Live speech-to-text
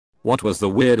What was the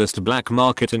weirdest black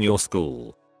market in your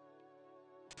school?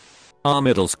 Our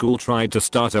middle school tried to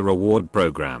start a reward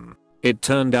program. It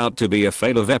turned out to be a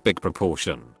fail of epic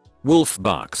proportion. Wolf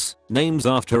bucks, names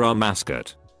after our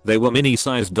mascot. They were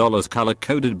mini-sized dollars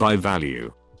color-coded by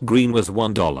value. Green was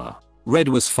 $1, red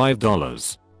was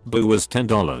 $5, blue was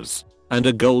 $10, and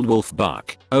a gold wolf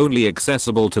buck, only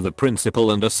accessible to the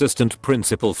principal and assistant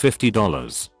principal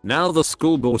 $50. Now the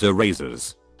school bought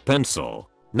erasers, pencil,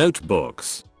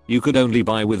 notebooks. You could only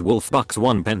buy with wolf bucks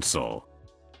 1 pencil.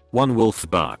 1 wolf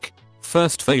buck.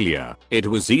 First failure, it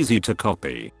was easy to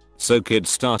copy, so kids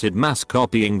started mass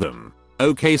copying them.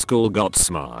 OK, school got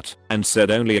smart and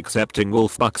said only accepting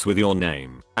wolf bucks with your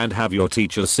name and have your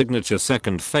teacher's signature.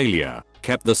 Second failure,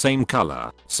 kept the same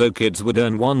color so kids would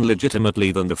earn 1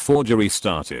 legitimately, then the forgery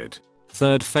started.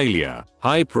 Third failure,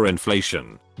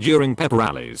 hyperinflation. During pep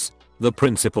rallies, the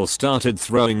principal started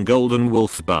throwing golden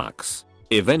wolf bucks.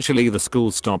 Eventually the school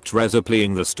stopped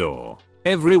replaying the store.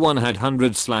 Everyone had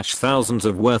hundreds/thousands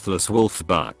of worthless wolf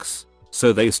bucks,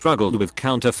 so they struggled with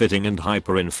counterfeiting and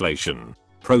hyperinflation.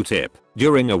 Pro tip,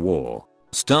 during a war,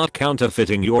 start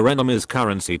counterfeiting your enemy's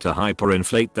currency to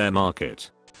hyperinflate their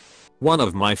market. One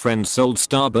of my friends sold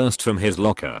Starburst from his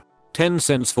locker. 10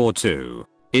 cents for 2.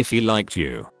 If he liked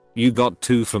you, you got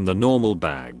 2 from the normal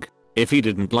bag. If he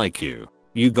didn't like you,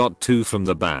 you got 2 from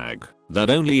the bag that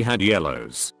only had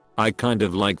yellows. I kind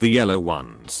of like the yellow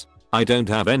ones. I don't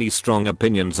have any strong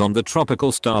opinions on the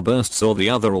tropical Starbursts or the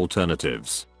other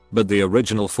alternatives, but the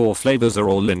original 4 flavors are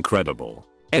all incredible.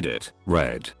 Edit,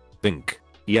 red, pink,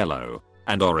 yellow,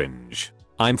 and orange.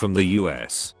 I'm from the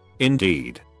US.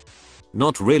 Indeed.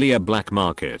 Not really a black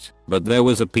market, but there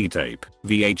was a P-tape,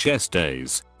 VHS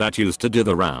days, that used to do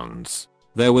the rounds.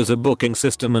 There was a booking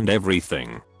system and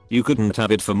everything. You couldn't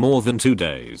have it for more than 2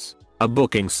 days. A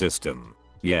booking system.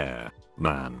 Yeah,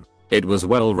 man. It was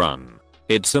well run.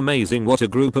 It's amazing what a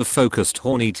group of focused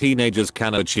horny teenagers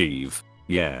can achieve.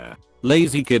 Yeah.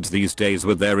 Lazy kids these days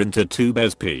with their intertube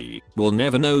SP will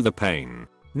never know the pain.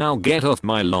 Now get off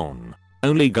my lawn.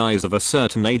 Only guys of a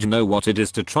certain age know what it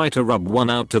is to try to rub one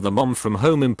out to the mom from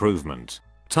Home Improvement.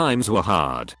 Times were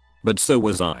hard, but so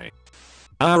was I.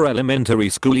 Our elementary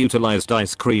school utilized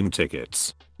ice cream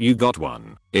tickets. You got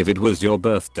one if it was your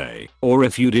birthday or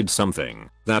if you did something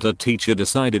that a teacher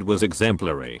decided was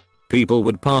exemplary. People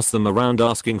would pass them around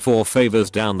asking for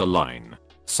favors down the line.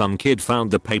 Some kid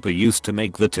found the paper used to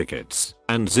make the tickets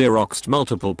and Xeroxed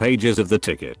multiple pages of the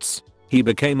tickets. He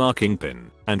became our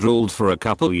kingpin and ruled for a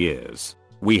couple years.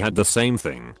 We had the same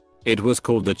thing. It was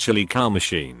called the chili cow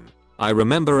machine. I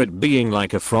remember it being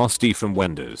like a Frosty from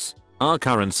Wendy's. Our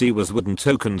currency was wooden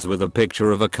tokens with a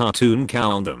picture of a cartoon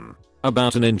cow on them,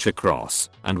 about 1 inch across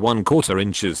and 1/4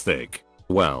 inches thick.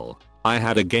 Well, I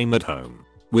had a game at home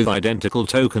with identical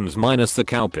tokens minus the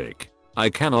cow pic. I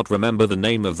cannot remember the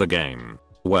name of the game.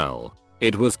 Well,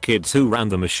 it was kids who ran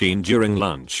the machine during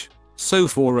lunch. So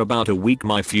for about a week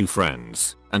my few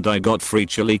friends and I got free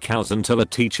chili cows until a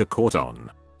teacher caught on.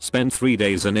 Spent 3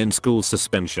 days in in-school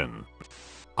suspension.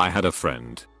 I had a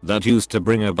friend that used to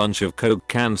bring a bunch of Coke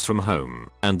cans from home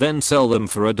and then sell them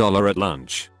for $1 at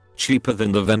lunch. Cheaper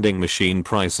than the vending machine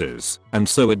prices, and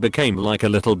so it became like a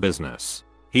little business.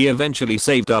 He eventually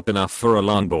saved up enough for a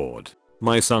longboard.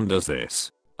 My son does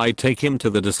this. I take him to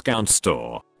the discount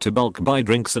store to bulk buy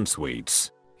drinks and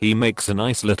sweets. He makes a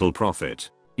nice little profit.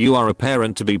 You are a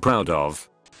parent to be proud of.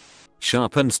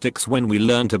 Sharpened sticks. When we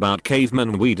learned about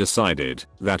cavemen we decided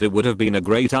that it would have been a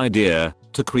great idea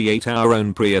to create our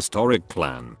own prehistoric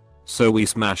clan. So we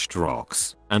smashed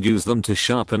rocks and used them to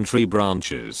sharpen tree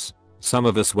branches. Some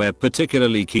of us were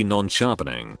particularly keen on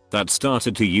sharpening that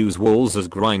started to use walls as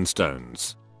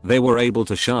grindstones. They were able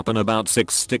to sharpen about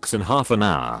 6 sticks in half an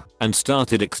hour and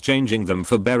started exchanging them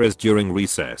for berries during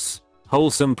recess.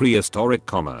 Wholesome prehistoric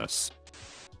commerce.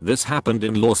 This happened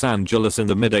in Los Angeles in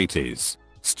the mid-80s.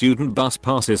 Student bus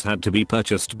passes had to be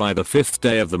purchased by the 5th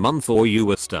day of the month or you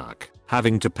were stuck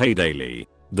having to pay daily.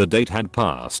 The date had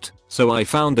passed, so I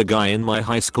found a guy in my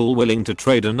high school willing to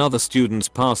trade another student's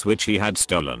pass which he had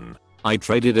stolen. I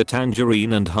traded a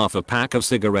tangerine and half a pack of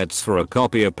cigarettes for a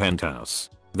copy of Penthouse.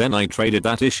 Then I traded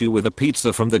that issue with a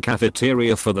pizza from the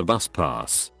cafeteria for the bus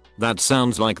pass. That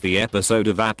sounds like the episode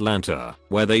of Atlanta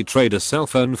where they trade a cell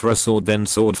phone for a sword, then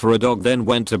sword for a dog, then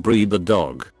went to breed the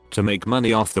dog to make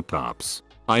money off the pups.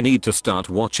 I need to start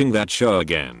watching that show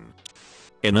again.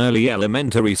 In early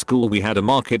elementary school we had a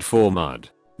market for mud.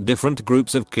 Different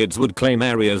groups of kids would claim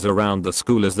areas around the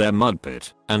school as their mud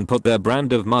pit and put their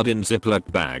brand of mud in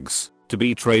Ziploc bags to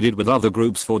be traded with other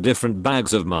groups for different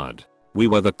bags of mud. We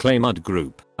were the clay mud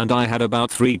group and I had about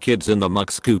 3 kids in the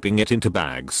muck scooping it into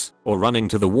bags or running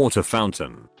to the water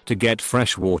fountain. to get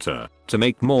fresh water, to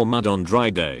make more mud on dry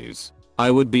days.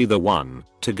 I would be the one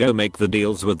to go make the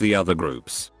deals with the other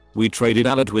groups. We traded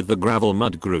alert with the gravel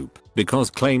mud group because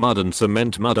clay mud and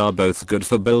cement mud are both good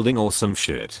for building or some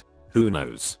shit. Who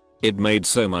knows? It made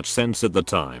so much sense at the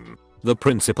time. The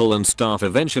principal and staff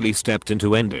eventually stepped in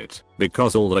to end it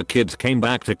because all the kids came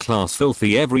back to class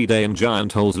filthy every day and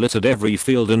giant holes littered every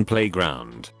field and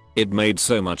playground. It made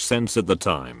so much sense at the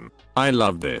time. I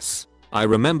love this. I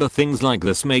remember things like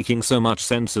this making so much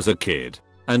sense as a kid.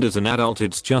 And as an adult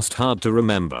it's just hard to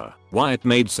remember why it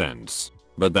made sense.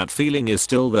 But that feeling is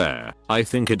still there. I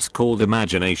think it's called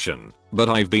imagination. But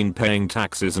I've been paying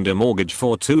taxes and a mortgage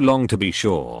for too long to be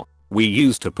sure. We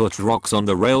used to put rocks on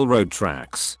the railroad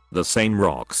tracks, the same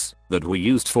rocks that we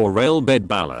used for rail bed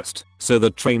ballast, so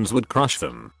that trains would crush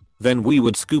them. Then we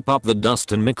would scoop up the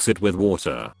dust and mix it with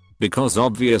water. Because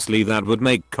obviously that would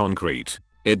make concrete.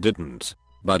 It didn't.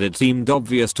 But it seemed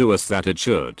obvious to us that it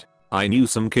should. I knew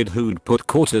some kid who'd put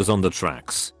quarters on the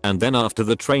tracks, and then after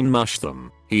the train mushed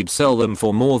them, he'd sell them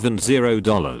for more than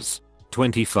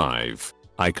 $0.25.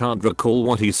 I can't recall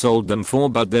what he sold them for,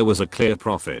 but there was a clear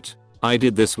profit. I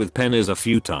did this with pennies a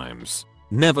few times.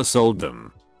 Never sold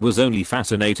them. Was only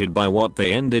fascinated by what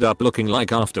they ended up looking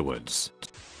like afterwards.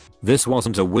 This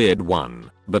wasn't a weird one,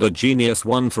 but a genius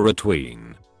one for a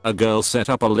tween. A girl set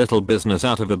up a little business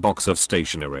out of a box of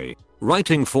stationery,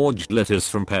 writing forged letters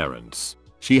from parents.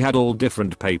 She had all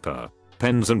different paper,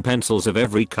 pens and pencils of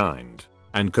every kind,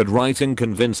 and could write in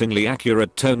convincingly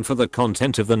accurate tone for the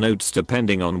content of the notes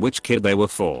depending on which kid they were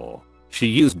for. She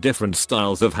used different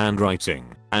styles of handwriting,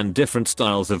 and different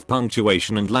styles of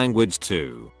punctuation and language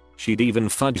too. She'd even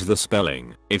fudge the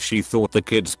spelling if she thought the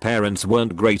kids' parents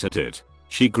weren't great at it.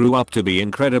 She grew up to be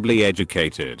incredibly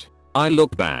educated. I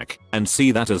look back and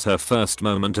see that as her first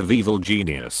moment of evil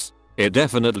genius. It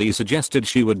definitely suggested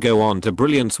she would go on to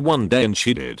brilliance one day, and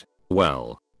she did.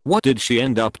 Well, what did she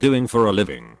end up doing for a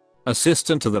living?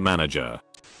 Assistant to the manager.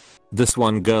 This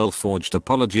one girl forged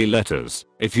apology letters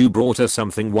if you brought her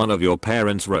something one of your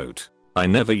parents wrote. I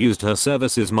never used her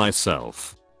services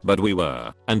myself, but we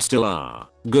were, and still are,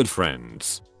 good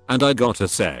friends. And I gotta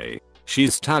say,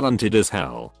 she's talented as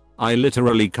hell. I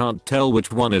literally can't tell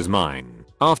which one is mine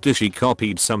after she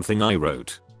copied something I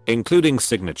wrote, including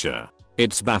signature.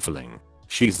 It's baffling.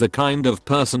 She's the kind of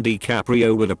person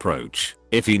DiCaprio would approach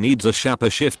if he needs a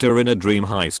shapeshifter in a dream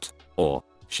heist, or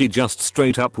she just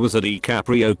straight up was a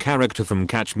DiCaprio character from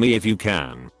Catch Me If You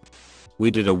Can.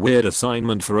 We did a weird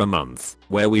assignment for a month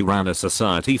where we ran a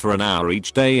society for an hour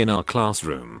each day in our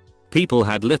classroom. People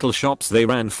had little shops they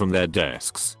ran from their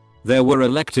desks. There were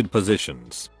elected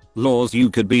positions, laws you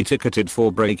could be ticketed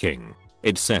for breaking,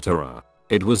 etc.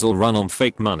 It was all run on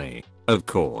fake money, of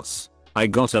course. I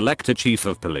got elected chief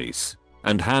of police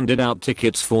and handed out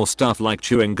tickets for stuff like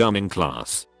chewing gum in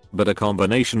class. But a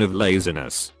combination of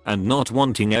laziness and not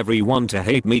wanting everyone to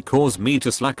hate me caused me to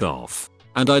slack off,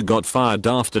 and I got fired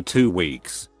after 2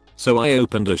 weeks. So I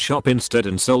opened a shop instead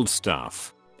and sold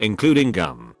stuff, including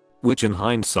gum, which in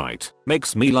hindsight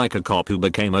makes me like a cop who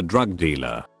became a drug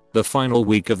dealer. The final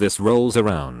week of this rolls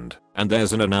around, and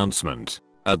there's an announcement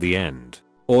at the end.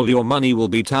 All your money will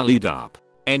be tallied up,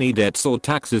 any debts or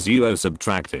taxes you owe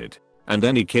subtracted, and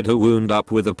any kid who wound up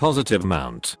with a positive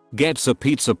amount gets a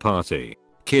pizza party.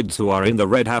 Kids who are in the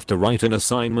red have to write an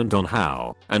assignment on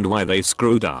how and why they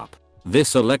screwed up.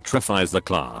 This electrifies the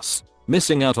class.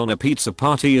 Missing out on a pizza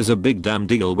party is a big damn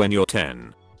deal when you're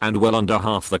 10, and well under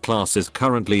half the class is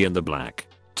currently in the black.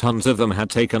 Tons of them had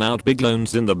taken out big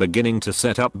loans in the beginning to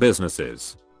set up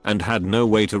businesses, and had no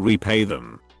way to repay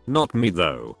them. Not me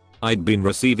though. I'd been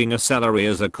receiving a salary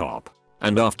as a cop,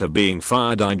 and after being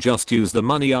fired I just used the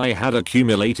money I had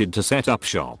accumulated to set up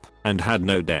shop, and had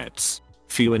no debts.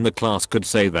 Few in the class could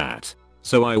say that,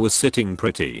 so I was sitting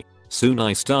pretty. Soon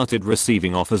I started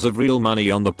receiving offers of real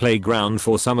money on the playground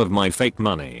for some of my fake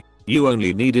money. You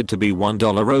only needed to be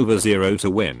 $1 over zero to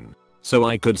win, so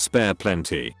I could spare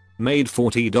plenty. Made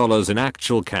 $40 in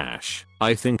actual cash.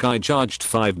 I think I charged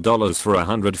 $5 for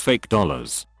 100 fake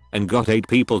dollars, and got 8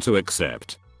 people to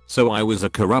accept. So I was a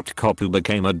corrupt cop who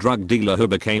became a drug dealer who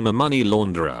became a money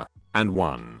launderer, and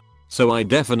won. So I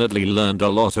definitely learned a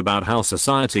lot about how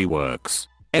society works.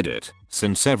 Edit.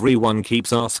 Since everyone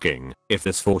keeps asking if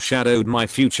this foreshadowed my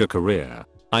future career,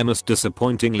 I must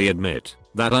disappointingly admit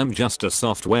that I'm just a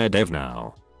software dev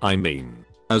now. I mean,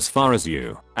 as far as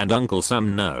you and Uncle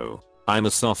Sam know, I'm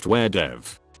a software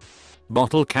dev.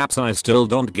 Bottle caps, I still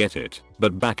don't get it,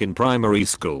 but back in primary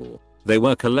school, they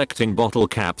were collecting bottle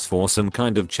caps for some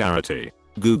kind of charity.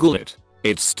 Google it.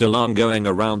 It's still ongoing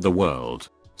around the world.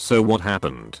 So what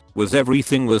happened was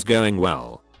everything was going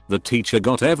well. The teacher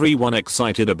got everyone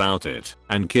excited about it,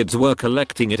 and kids were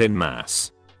collecting it en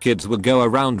masse. Kids would go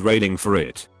around raiding for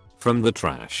it. From the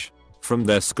trash. From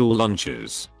their school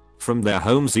lunches. From their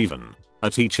homes even. A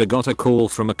teacher got a call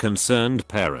from a concerned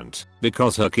parent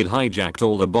because her kid hijacked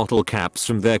all the bottle caps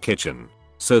from their kitchen.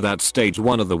 So that's stage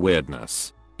 1 of the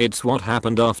weirdness. It's what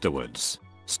happened afterwards.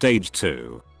 Stage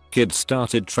 2. Kids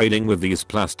started trading with these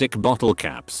plastic bottle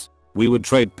caps. We would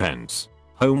trade pens,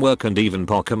 homework and even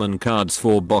Pokemon cards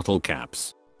for bottle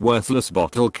caps. Worthless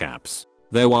bottle caps.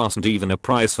 There wasn't even a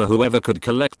prize for whoever could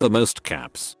collect the most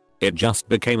caps. It just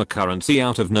became a currency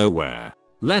out of nowhere.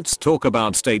 Let's talk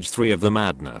about stage 3 of the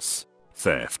madness.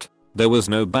 Theft. There was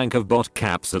no bank of bot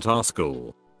caps at our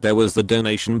school. There was the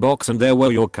donation box and there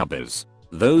were your cubbies.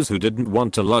 Those who didn't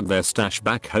want to lug their stash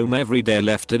back home every day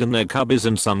left it in their cubbies,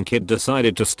 and some kid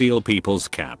decided to steal people's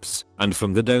caps and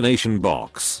from the donation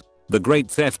box. The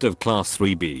great theft of class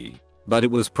 3B. But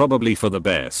it was probably for the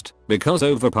best, because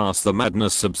overpast the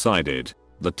madness subsided,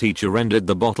 the teacher ended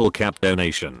the bottle cap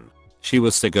donation. She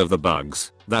was sick of the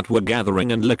bugs that were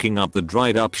gathering and licking up the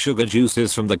dried up sugar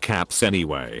juices from the caps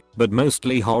anyway, but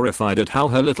mostly horrified at how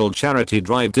her little charity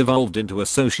drive devolved into a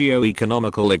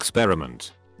socio-economical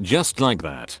experiment. Just like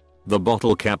that, the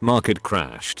bottle cap market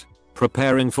crashed,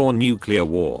 preparing for nuclear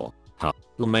war.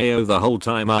 Mayo, the whole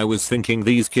time I was thinking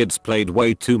these kids played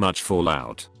way too much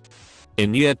Fallout.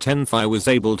 In year 10th I was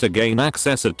able to gain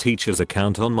access a teacher's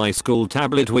account on my school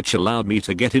tablet, which allowed me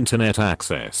to get internet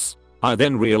access. I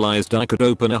then realized I could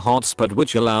open a hotspot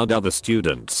which allowed other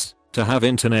students to have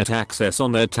internet access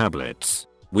on their tablets.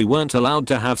 We weren't allowed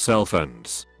to have cell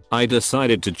phones. I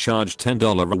decided to charge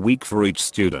 $10 a week for each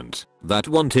student that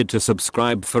wanted to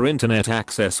subscribe for internet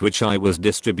access, which I was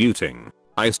distributing.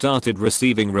 I started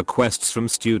receiving requests from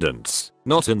students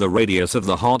not in the radius of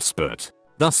the hotspot.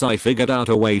 Thus I figured out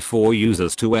a way for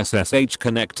users to SSH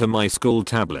connect to my school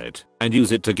tablet and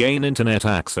use it to gain internet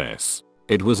access.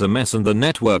 It was a mess and the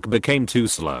network became too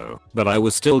slow, but I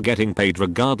was still getting paid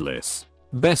regardless.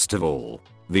 Best of all,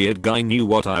 the ad guy knew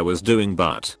what I was doing,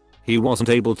 but he wasn't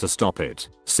able to stop it,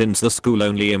 since the school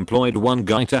only employed one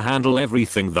guy to handle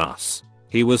everything. Thus,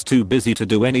 he was too busy to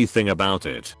do anything about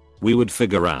it. We would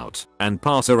figure out and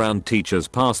pass around teachers'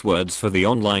 passwords for the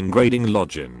online grading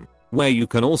login, where you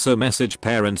can also message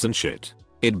parents and shit.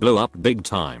 It blew up big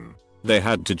time. They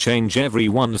had to change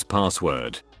everyone's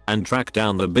password and track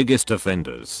down the biggest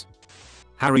offenders.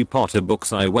 Harry Potter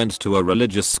books. I went to a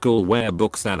religious school where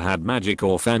books that had magic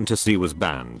or fantasy was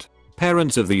banned.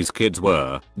 Parents of these kids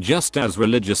were just as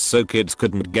religious, so kids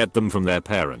couldn't get them from their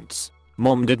parents.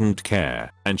 Mom didn't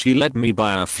care, and she let me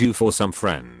buy a few for some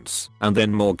friends, and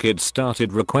then more kids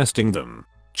started requesting them.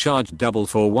 Charged double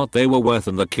for what they were worth,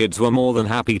 and the kids were more than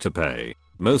happy to pay.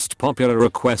 Most popular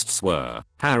requests were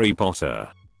Harry Potter,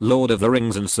 Lord of the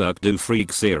Rings and Cirque du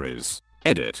Freak series.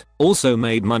 Edit also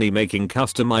made money making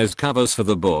customized covers for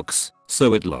the books,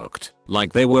 so it looked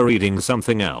like they were reading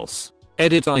something else.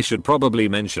 Edit I should probably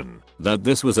mention that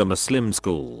this was a Muslim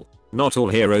school. Not all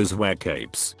heroes wear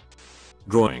capes.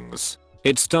 Drawings.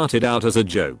 It started out as a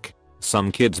joke.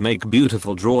 Some kids make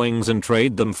beautiful drawings and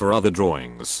trade them for other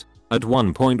drawings. At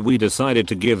one point we decided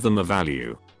to give them a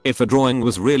value. If a drawing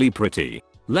was really pretty,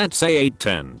 let's say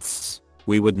 8/10,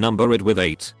 we would number it with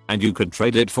 8, and you could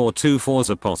trade it for 2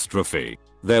 fours apostrophe.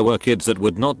 There were kids that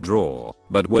would not draw,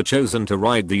 but were chosen to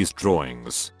write these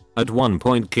drawings. At one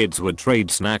point kids would trade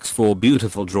snacks for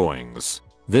beautiful drawings.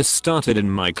 This started in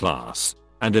my class,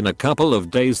 and in a couple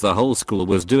of days the whole school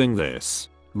was doing this.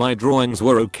 My drawings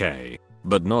were okay,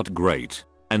 but not great,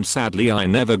 and sadly I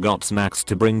never got snacks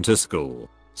to bring to school,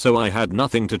 so I had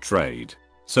nothing to trade.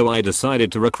 So I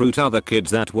decided to recruit other kids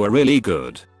that were really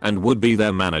good and would be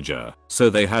their manager, so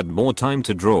they had more time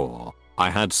to draw. I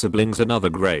had siblings in other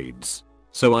grades,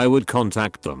 so I would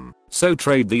contact them, so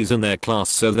trade these in their class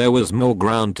so there was more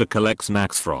ground to collect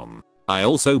snacks from. I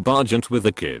also bargained with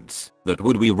the kids that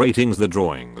would be ratings the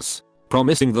drawings,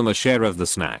 promising them a share of the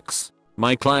snacks.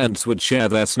 My clients would share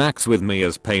their snacks with me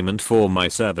as payment for my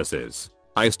services.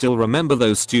 I still remember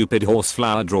those stupid horse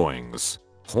flower drawings.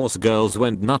 Horse girls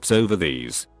went nuts over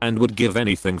these and would give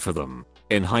anything for them.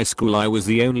 In high school I was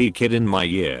the only kid in my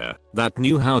year that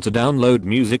knew how to download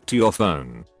music to your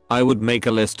phone. I would make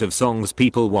a list of songs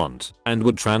people want and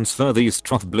would transfer these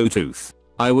through Bluetooth.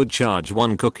 I would charge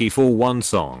 1 cookie for 1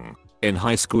 song. In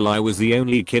high school I was the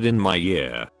only kid in my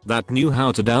year that knew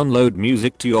how to download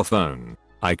music to your phone.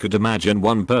 I could imagine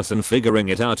one person figuring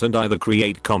it out and either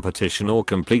create competition or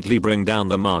completely bring down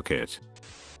the market.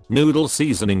 Noodle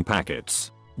seasoning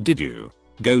packets. Did you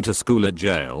go to school at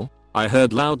jail? I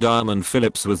heard Loud Diamond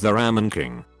Phillips was the Ramen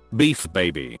King. Beef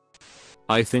baby.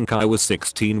 I think I was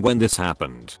 16 when this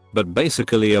happened, but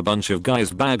basically a bunch of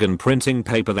guys bag and printing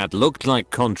paper that looked like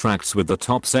contracts with the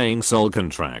top saying soul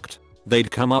contract. They'd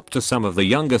come up to some of the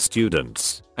younger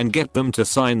students and get them to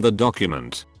sign the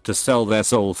document to sell their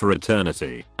soul for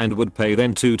eternity and would pay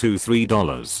them $2 to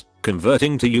 $3,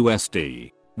 converting to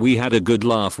USD. We had a good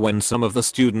laugh when some of the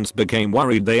students became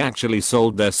worried they actually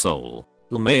sold their soul.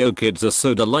 LMAO kids are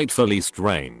so delightfully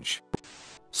strange.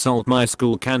 Salt. My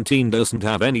school canteen doesn't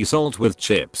have any salt with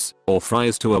chips or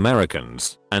fries to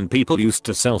Americans, and people used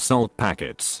to sell salt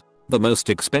packets. The most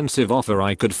expensive offer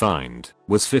I could find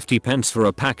was 50 pence for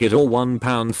a packet or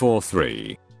 £1 for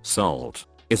 3. Salt.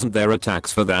 Isn't there a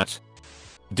tax for that?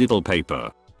 Diddle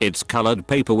paper. It's colored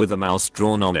paper with a mouse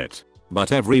drawn on it,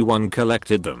 but everyone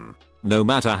collected them, no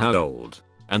matter how old,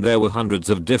 and there were hundreds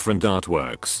of different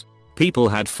artworks. People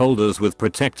had folders with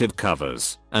protective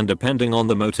covers, and depending on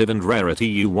the motive and rarity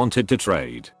you wanted to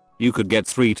trade, you could get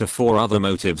 3 to 4 other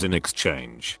motives in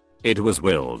exchange. It was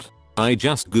wild. I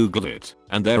just googled it,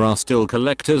 and there are still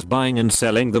collectors buying and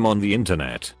selling them on the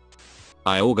internet.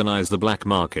 I organized the black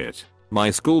market. My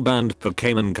school banned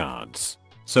Pokemon cards,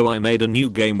 so I made a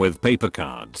new game with paper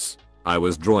cards. I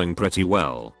was drawing pretty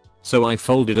well, so I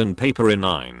folded in paper in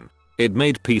 9. It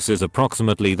made pieces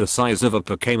approximately the size of a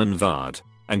Pokemon card,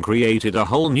 and created a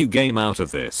whole new game out of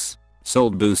this.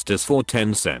 Sold boosters for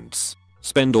 10 cents.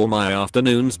 Spend all my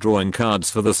afternoons drawing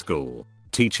cards for the school.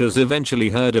 Teachers eventually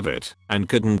heard of it and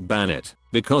couldn't ban it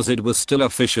because it was still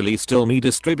officially me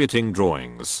distributing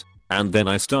drawings. And then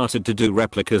I started to do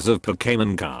replicas of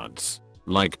Pokemon cards.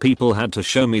 Like people had to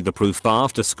show me the proof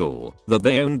after school that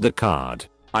they owned the card.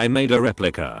 I made a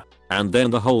replica, and then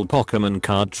the whole Pokemon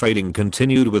card trading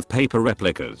continued with paper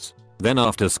replicas. Then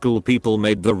after school people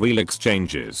made the real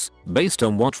exchanges based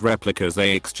on what replicas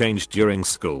they exchanged during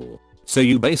school. So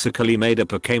you basically made a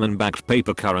Pokemon backed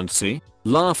paper currency?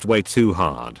 Laughed way too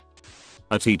hard.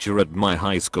 A teacher at my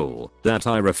high school that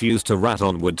I refused to rat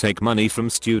on would take money from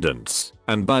students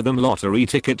and buy them lottery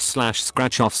tickets /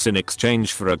 scratch offs in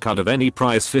exchange for a cut of any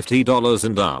price $50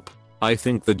 and up. I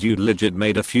think the dude legit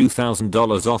made a few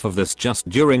 $1,000s off of this just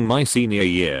during my senior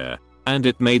year, and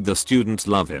it made the students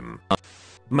love him.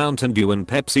 Mountain Dew and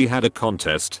Pepsi had a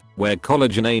contest where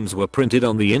college names were printed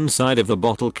on the inside of the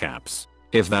bottle caps.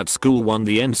 If that school won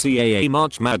the NCAA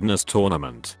March Madness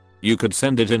tournament, you could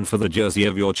send it in for the jersey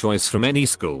of your choice from any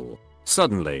school.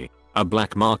 Suddenly, a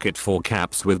black market for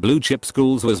caps with blue chip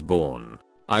schools was born.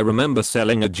 I remember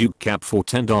selling a Duke cap for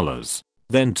 $10,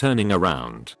 then turning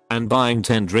around and buying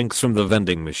 10 drinks from the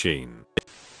vending machine.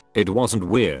 It wasn't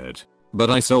weird, but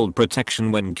I sold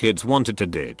protection when kids wanted to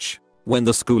ditch. When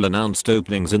the school announced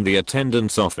openings in the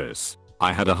attendance office,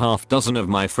 I had a half dozen of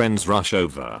my friends rush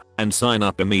over and sign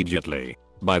up immediately.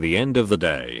 By the end of the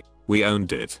day, we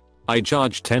owned it. I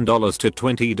charged $10 to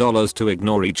 $20 to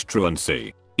ignore each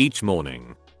truancy. Each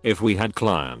morning, if we had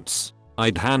clients,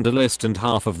 I'd hand a list and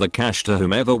half of the cash to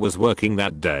whomever was working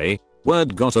that day.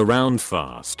 Word got around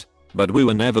fast, but we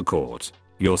were never caught.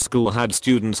 Your school had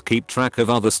students keep track of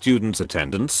other students'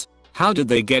 attendance? How did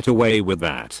they get away with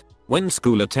that? When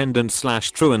school attendance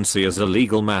 / truancy is a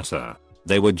legal matter,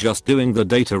 they were just doing the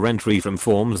data entry from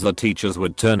forms that teachers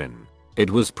would turn in. It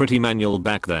was pretty manual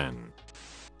back then.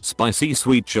 Spicy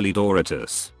sweet chili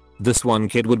Doritos. This one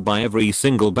kid would buy every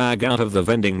single bag out of the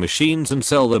vending machines and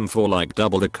sell them for like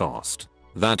double the cost.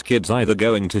 That kid's either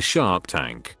going to Shark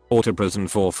Tank or to prison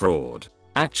for fraud.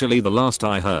 Actually the last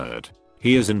I heard,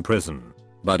 he is in prison.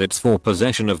 But it's for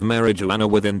possession of marijuana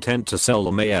with intent to sell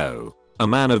the mayo. A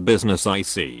man of business I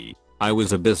see. I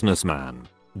was a businessman.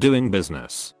 Doing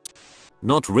business.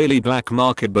 Not really black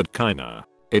market but kinda.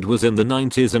 It was in the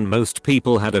 90s and most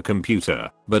people had a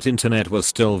computer, but internet was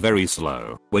still very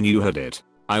slow when you had it.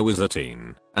 I was a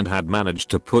teen and had managed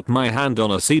to put my hand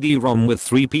on a CD-ROM with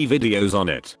 3p videos on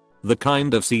it. The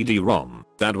kind of CD-ROM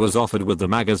that was offered with the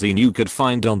magazine you could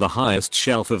find on the highest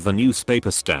shelf of the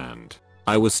newspaper stand.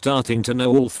 I was starting to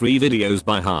know all 3 videos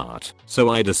by heart, so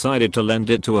I decided to lend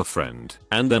it to a friend,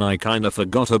 and then I kinda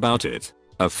forgot about it.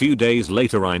 A few days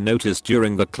later I noticed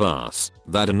during the class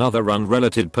that another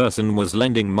unrelated person was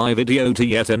lending my video to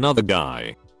yet another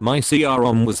guy. My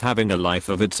CD-ROM was having a life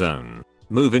of its own,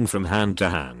 moving from hand to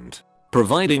hand,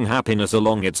 providing happiness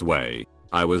along its way.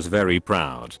 I was very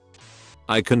proud.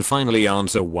 I can finally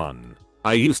answer one.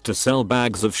 I used to sell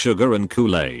bags of sugar and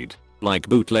Kool-Aid, like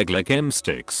bootleg M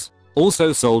sticks.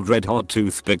 Also sold red hot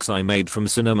toothpicks I made from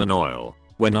cinnamon oil.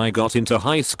 When I got into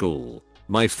high school,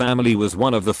 my family was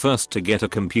one of the first to get a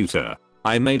computer.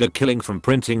 I made a killing from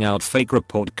printing out fake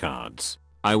report cards.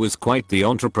 I was quite the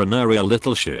entrepreneurial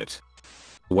little shit.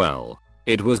 Well,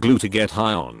 it was glue to get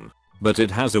high on, but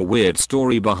it has a weird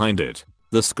story behind it.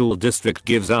 The school district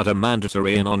gives out a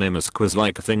mandatory anonymous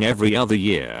quiz-like thing every other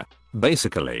year.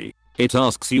 Basically, it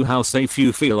asks you how safe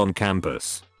you feel on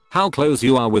campus, how close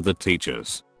you are with the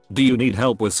teachers, do you need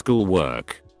help with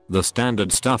schoolwork. The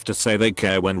standard stuff to say they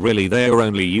care when really they are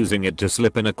only using it to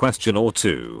slip in a question or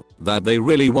two that they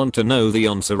really want to know the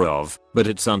answer of, but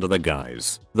it's under the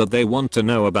guise that they want to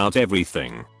know about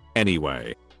everything.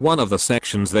 Anyway, one of the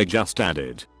sections they just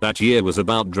added that year was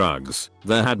about drugs.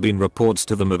 There had been reports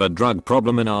to them of a drug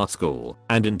problem in our school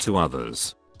and in 2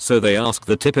 others. So they asked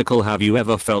the typical have you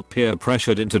ever felt peer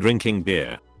pressured into drinking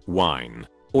beer, wine,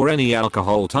 or any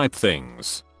alcohol type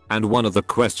things. And one of the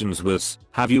questions was,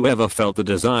 have you ever felt the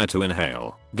desire to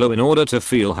inhale glow in order to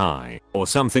feel high, or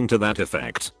something to that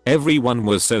effect. Everyone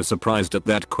was so surprised at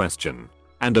that question.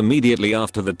 And immediately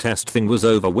after the test thing was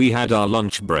over we had our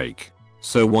lunch break.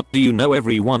 So what do you know,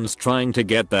 everyone's trying to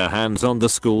get their hands on the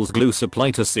school's glue supply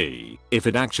to see if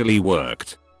it actually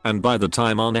worked. And by the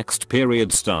time our next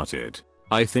period started,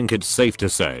 I think it's safe to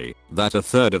say that a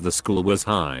third of the school was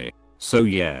high. So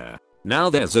yeah, now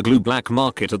there's a glue black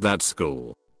market at that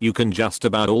school. You can just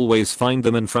about always find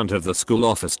them in front of the school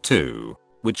office too,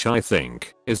 which I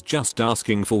think is just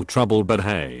asking for trouble, but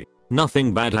hey,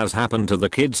 nothing bad has happened to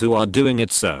the kids who are doing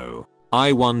it, so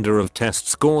I wonder if test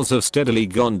scores have steadily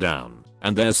gone down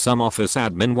and there's some office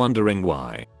admin wondering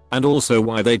why, and also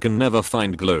why they can never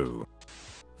find glue.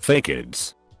 Fake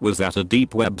kids. Was that a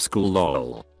deep web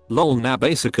school? Lol, nah,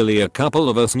 basically a couple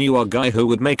of us knew a guy who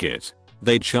would make it.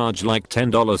 They'd charge like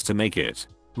 $10 to make it.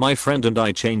 My friend and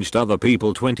I changed other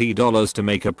people $20 to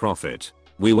make a profit.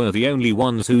 We were the only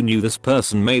ones who knew this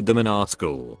person made them in our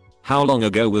school. How long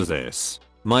ago was this?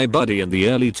 My buddy in the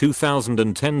early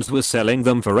 2010s was selling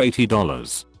them for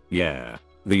 $80. Yeah,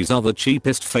 these are the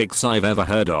cheapest fakes I've ever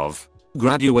heard of.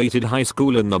 Graduated high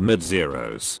school in the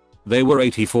mid-zeros. They were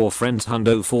 84 friends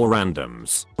hundo for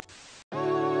randoms.